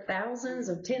mother of thousands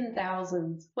of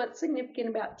 10,000s. What's significant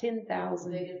about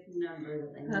 10,000? Biggest number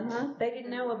that they know. They didn't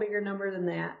know a bigger number than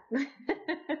that.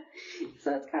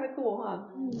 So it's kind of cool, huh?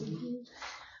 Mm-hmm.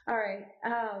 All right.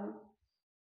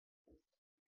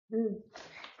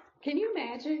 Can you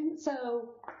imagine?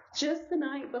 So just the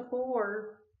night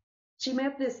before, she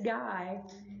met this guy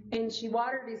and she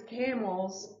watered his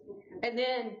camels, and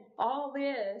then all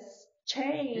this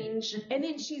changed, and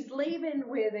then she's leaving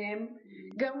with him,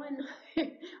 going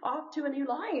off to a new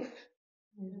life.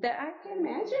 That I can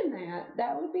imagine that.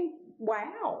 That would be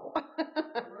wow.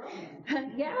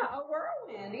 Yeah, a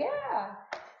whirlwind. Yeah.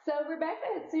 So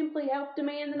Rebekah had simply helped a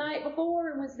man the night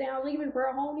before and was now leaving for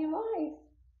a whole new life.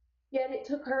 Yet it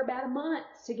took her about a month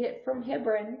to get from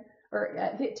Hebron, or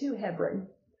get to Hebron,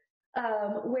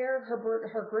 where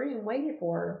her groom waited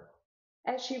for her.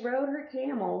 As she rode her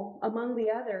camel among the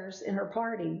others in her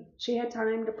party, she had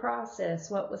time to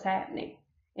process what was happening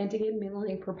and to get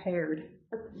mentally prepared.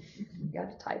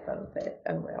 Got a typo, but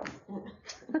oh well.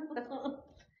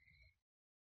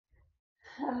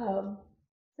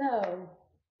 So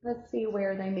let's see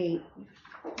where they meet.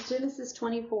 Genesis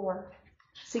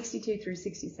 24:62 through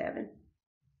 67.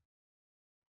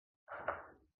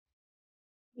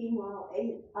 Meanwhile,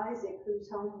 Isaac, whose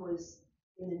home was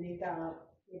in the Negev,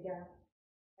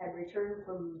 had returned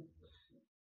from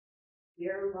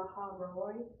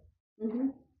Yer-lahai-roi.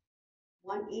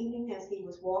 One evening, as he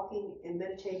was walking and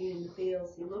meditating in the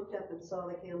fields, he looked up and saw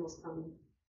the camels coming.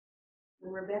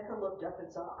 When Rebekah looked up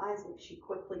and saw Isaac, she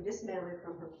quickly dismounted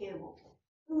from her camel.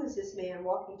 Who is this man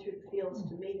walking through the fields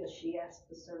to meet us? She asked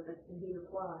the servant, and he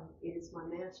replied, It is my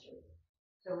master.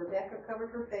 So Rebekah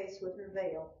covered her face with her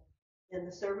veil, and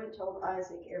the servant told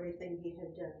Isaac everything he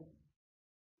had done.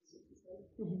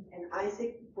 And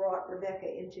Isaac brought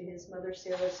Rebekah into his mother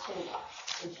Sarah's tent,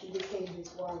 and she became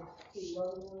his wife. He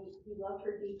loved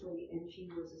her deeply, and she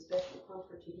was a special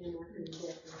comfort to him after the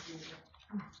death of his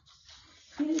mother.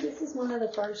 You know, this is one of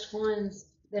the first ones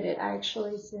that it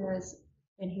actually says,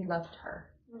 and he loved her.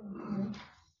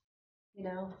 You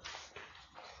know?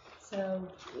 So,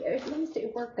 at least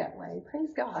it worked that way.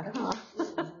 Praise God, huh?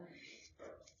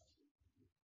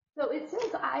 So it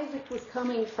says Isaac was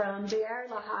coming from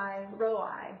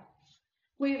Yer-lahai-roi.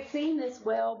 We have seen this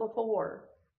well before.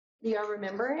 Do y'all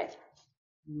remember it?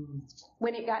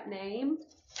 When it got named?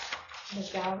 The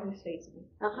God who sees me.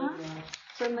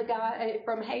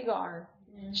 From Hagar.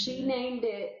 Mm-hmm. She named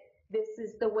it, This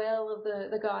is the well of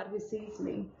the God who sees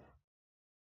me.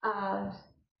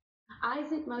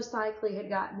 Isaac most likely had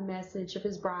gotten the message of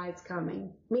his bride's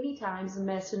coming. Many times a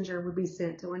messenger would be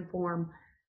sent to inform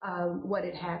what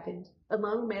had happened. A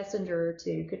lone messenger or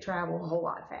two could travel a whole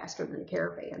lot faster than a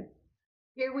caravan.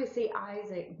 Here we see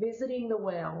Isaac visiting the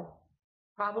well,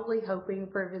 probably hoping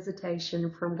for a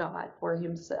visitation from God for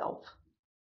himself.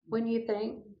 Wouldn't you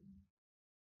think?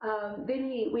 Then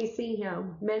we see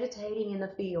him meditating in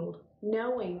the field,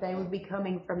 knowing they would be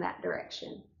coming from that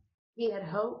direction. He had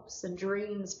hopes and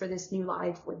dreams for this new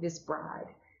life with this bride.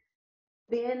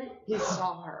 Then he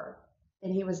saw her,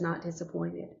 and he was not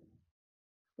disappointed.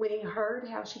 When he heard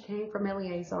how she came from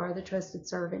Eleazar, the trusted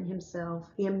servant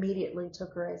himself, he immediately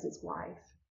took her as his wife,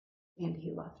 and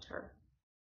he loved her.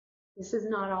 This is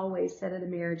not always said of the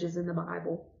marriages in the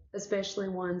Bible, especially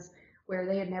ones where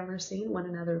they had never seen one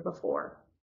another before.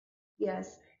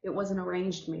 Yes, it was an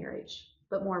arranged marriage,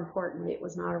 but more importantly, it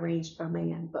was not arranged by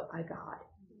man, but by God,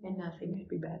 and nothing could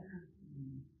be better.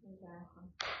 Exactly.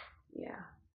 Yeah.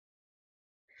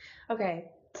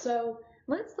 Okay, so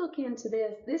let's look into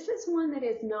this. This is one that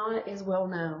is not as well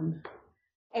known.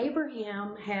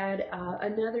 Abraham had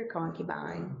another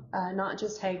concubine, not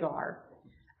just Hagar.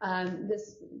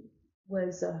 This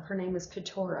was, her name was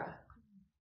Keturah.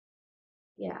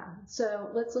 Yeah, so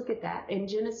let's look at that. In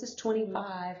Genesis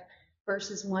 25,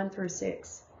 verses 1 through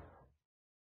 6.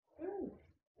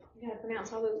 You gotta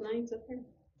pronounce all those names up there.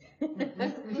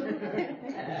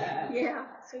 Yeah.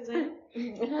 Suzanne?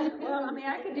 Well, I mean,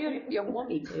 I could do it if you want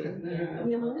me to.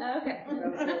 Yeah. Okay.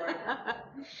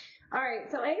 All right,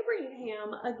 so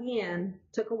Abraham again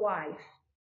took a wife,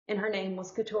 and her name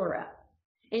was Keturah.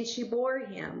 And she bore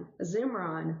him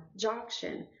Zimron,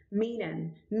 Jokshan,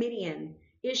 Medan, Midian,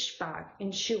 Ishbak,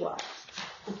 and Shua.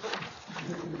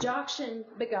 Jokshan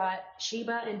begot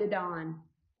Sheba and Dedan,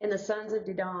 and the sons of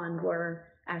Dedan were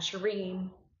Asherim,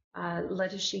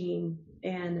 Letishim,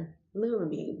 and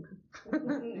Luamim.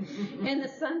 And the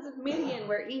sons of Midian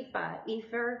were Ephah,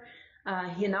 Epher,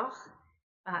 Henoch,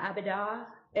 Abidah,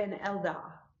 and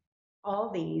Eldah. All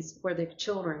these were the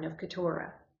children of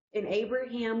Keturah. And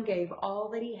Abraham gave all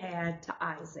that he had to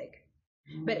Isaac.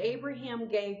 But Abraham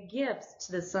gave gifts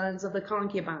to the sons of the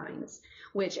concubines,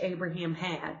 which Abraham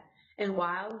had. And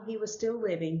while he was still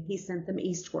living, he sent them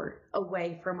eastward,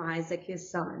 away from Isaac his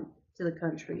son, to the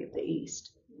country of the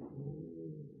east.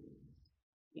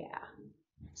 Yeah.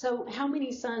 So how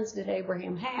many sons did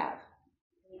Abraham have?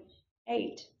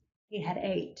 8. He had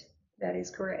 8. That is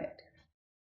correct.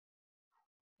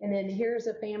 And then here's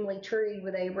a family tree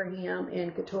with Abraham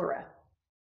and Keturah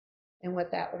and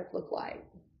what that would look like.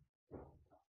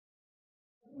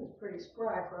 It was pretty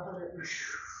spry for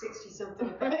 160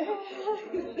 something.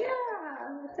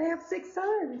 Yeah, they have 6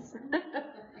 sons.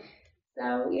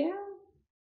 So, yeah.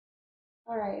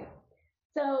 All right.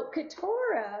 So,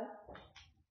 Keturah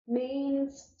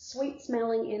means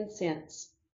sweet-smelling incense,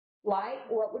 like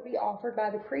what would be offered by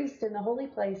the priest in the holy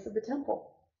place of the temple.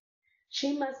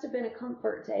 She must have been a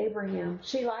comfort to Abraham.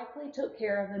 She likely took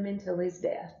care of him until his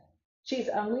death. She's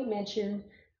only mentioned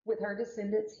with her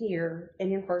descendants here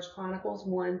and in 1 Chronicles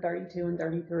 1, 32 and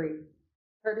 33.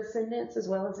 Her descendants, as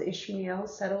well as Ishmael,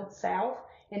 settled south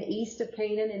and east of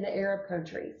Canaan in the Arab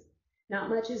countries. Not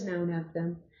much is known of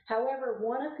them. However,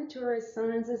 one of Keturah's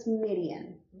sons is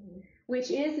Midian, which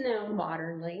is known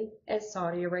modernly as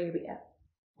Saudi Arabia.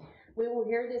 We will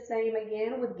hear this name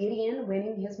again with Gideon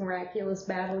winning his miraculous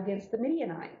battle against the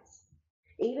Midianites.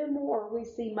 Even more, we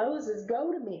see Moses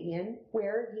go to Midian,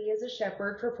 where he is a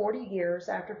shepherd for 40 years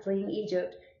after fleeing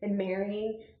Egypt and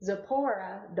marrying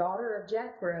Zipporah, daughter of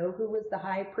Jethro, who was the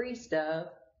high priest of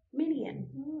Midian.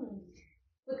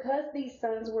 Because these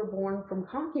sons were born from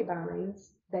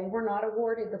concubines, they were not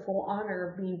awarded the full honor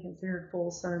of being considered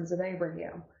full sons of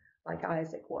Abraham, like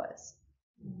Isaac was.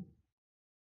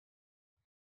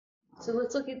 So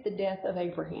let's look at the death of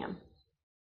Abraham.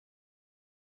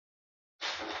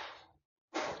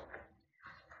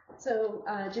 So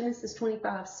Genesis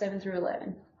 25, 7 through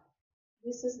 11.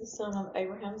 This is the sum of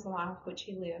Abraham's life which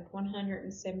he lived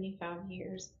 175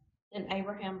 years. And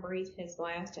Abraham breathed his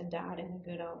last and died in a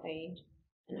good old age,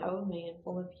 an old man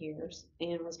full of years,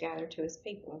 and was gathered to his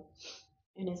people.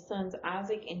 And his sons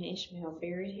Isaac and Ishmael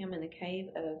buried him in the cave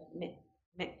of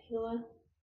Machpelah,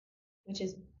 which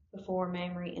is before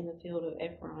Mamre, in the field of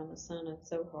Ephron, the son of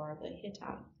Zohar the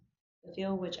Hittite, the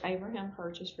field which Abraham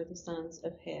purchased for the sons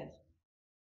of Heth.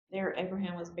 There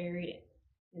Abraham was buried,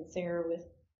 and Sarah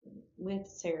with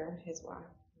Sarah his wife,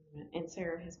 and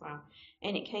Sarah his wife.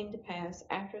 And it came to pass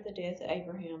after the death of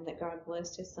Abraham that God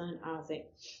blessed his son Isaac,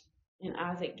 and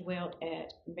Isaac dwelt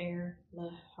at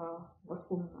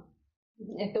Beer-lahai-roi.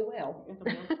 At the well.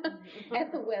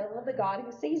 At the well of the God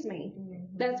who sees me.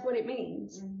 Mm-hmm. That's what it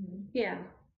means. Mm-hmm. Yeah.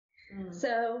 Mm.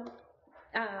 So,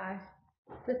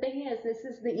 the thing is, this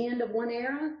is the end of one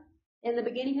era and the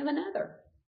beginning of another,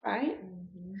 right?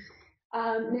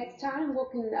 Mm-hmm. Next time, I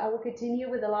will continue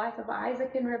with the life of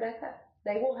Isaac and Rebekah.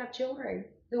 They will have children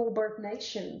who will birth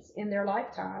nations in their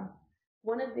lifetime.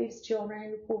 One of these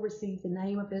children will receive the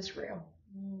name of Israel.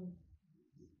 Mm.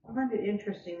 I find it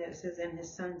interesting that it says, and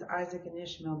his sons Isaac and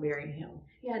Ishmael buried him.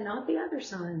 Yeah, not the other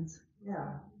sons.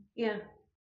 Yeah. Yeah.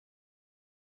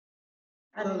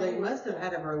 So they must have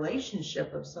had a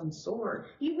relationship of some sort.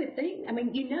 You would think, I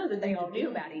mean, you know that they all knew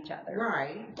about each other.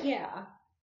 Right. Yeah.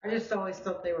 I just always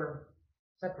thought they were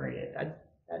separated.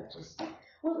 That just.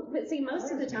 Well, but see,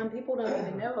 most of the time people don't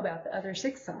even know about the other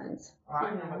 6 sons. I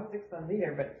don't know about 6 sons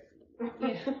either, but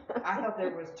Yeah. I thought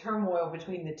there was turmoil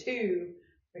between the two.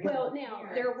 Well, now,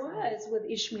 there was with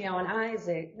Ishmael and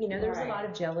Isaac, you know, there was a lot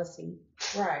of jealousy.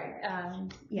 Right.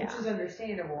 Yeah. Which is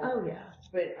understandable. Oh, yeah.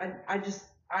 But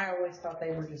I always thought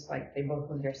they were just like, they both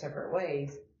went their separate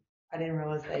ways. I didn't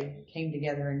realize they came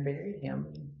together and buried him.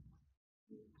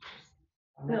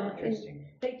 No, Interesting.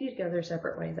 they did go their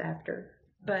separate ways after,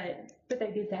 but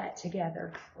they did that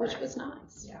together, which was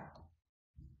nice. Yeah.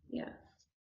 Yeah.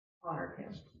 Honored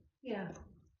him. Yeah.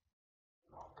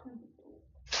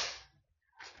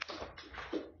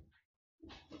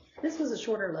 This was a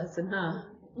shorter lesson, huh?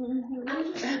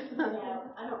 Yeah,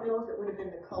 I don't know if it would have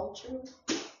been the culture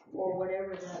or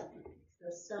whatever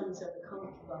the sons of the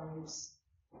concubines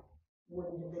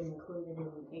wouldn't have been included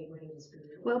in Abraham's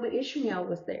burial. Well, but Ishmael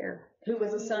was there, who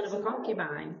was a son of a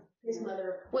concubine. His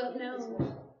mother. Well,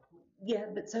 no. Yeah,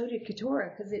 but so did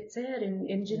Keturah, because it said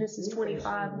in Genesis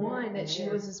 25:1 that she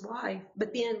was his wife.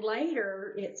 But then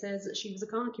later it says that she was a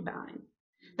concubine.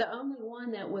 The only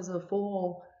one that was a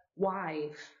full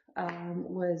wife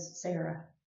was Sarah.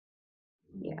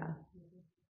 Yeah.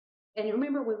 And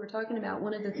remember, we were talking about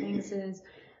one of the things is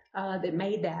that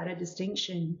made that a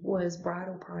distinction was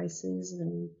bridal prices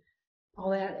and all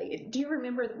that. Do you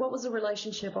remember what was the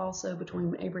relationship also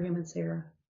between Abraham and Sarah?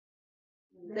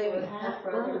 They were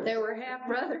half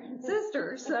brother and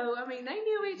sister. So, I mean, they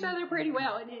knew each other pretty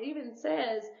well. And it even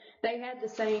says they had the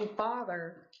same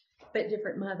father, but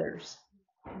different mothers.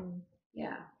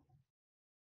 Yeah.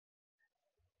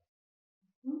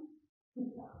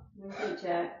 Okay,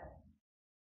 Jack.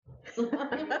 You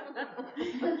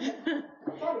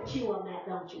gotta chew on that,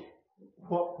 don't you?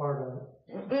 What part of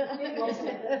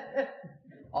it?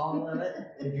 All of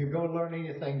it. If you're going to learn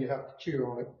anything, you have to chew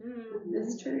on it.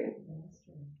 It's true.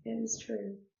 It is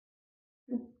true.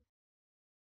 Yeah,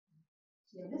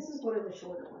 this is one of the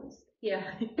shorter ones. Yeah,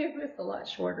 it was a lot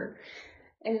shorter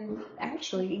and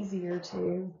actually easier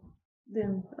too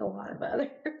than a lot of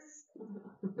others.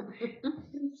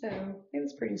 So it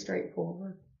was pretty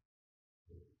straightforward.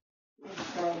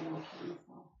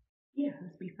 Yeah,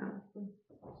 it'd be fine.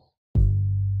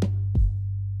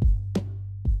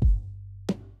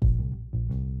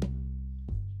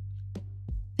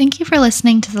 Thank you for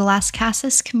listening to the Las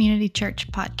Casas Community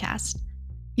Church podcast.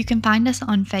 You can find us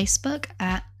on Facebook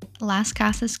at Las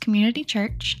Casas Community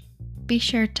Church. Be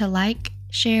sure to like,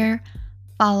 share,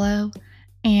 follow,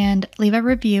 and leave a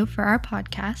review for our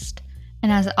podcast.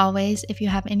 And as always, if you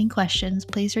have any questions,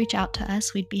 please reach out to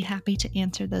us. We'd be happy to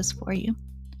answer those for you.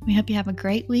 We hope you have a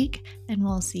great week, and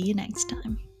we'll see you next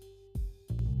time.